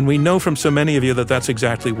 And we know from so many of you that that's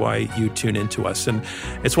exactly why you tune into us. And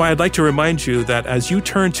it's why I'd like to remind you that as you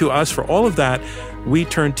turn to us for all of that, we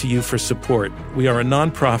turn to you for support. We are a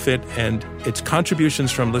nonprofit, and it's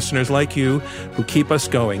contributions from listeners like you who keep us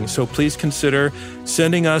going. So please consider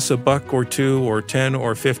sending us $1 or $2 or $10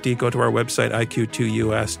 or $50. Go to our website,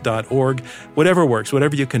 iq2us.org. Whatever works,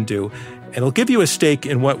 whatever you can do. It'll give you a stake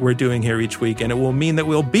in what we're doing here each week, and it will mean that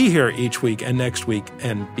we'll be here each week and next week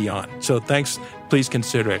and beyond. So thanks. Please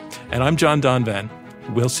consider it. And I'm John Donvan.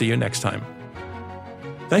 We'll see you next time.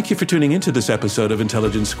 Thank you for tuning into this episode of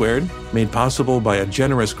Intelligence Squared, made possible by a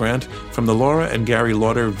generous grant from the Laura and Gary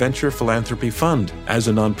Lauder Venture Philanthropy Fund. As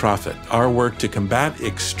a nonprofit, our work to combat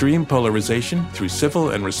extreme polarization through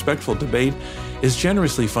civil and respectful debate is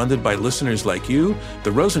generously funded by listeners like you,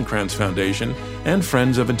 the Rosencrantz Foundation, and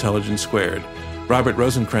friends of Intelligence Squared. Robert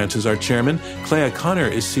Rosencrantz is our chairman, Clea Connor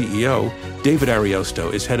is CEO, David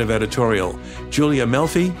Ariosto is head of editorial, Julia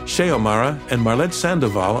Melfi, Shea O'Mara, and Marlette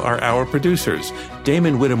Sandoval are our producers.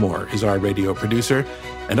 Damon Whittemore is our radio producer,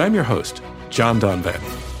 and I'm your host, John Donvan.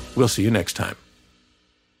 We'll see you next time.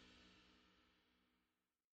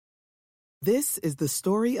 This is the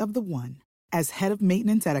story of the one. As head of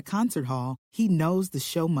maintenance at a concert hall, he knows the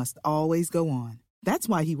show must always go on. That's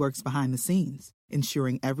why he works behind the scenes,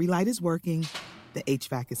 ensuring every light is working, the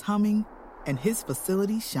HVAC is humming, and his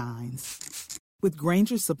facility shines. With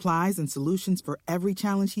Grainger's supplies and solutions for every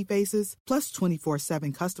challenge he faces, plus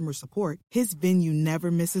 24/7 customer support, his venue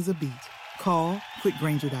never misses a beat. Call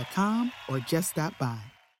quickgrainger.com or just stop by.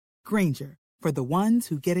 Grainger, for the ones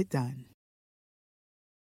who get it done.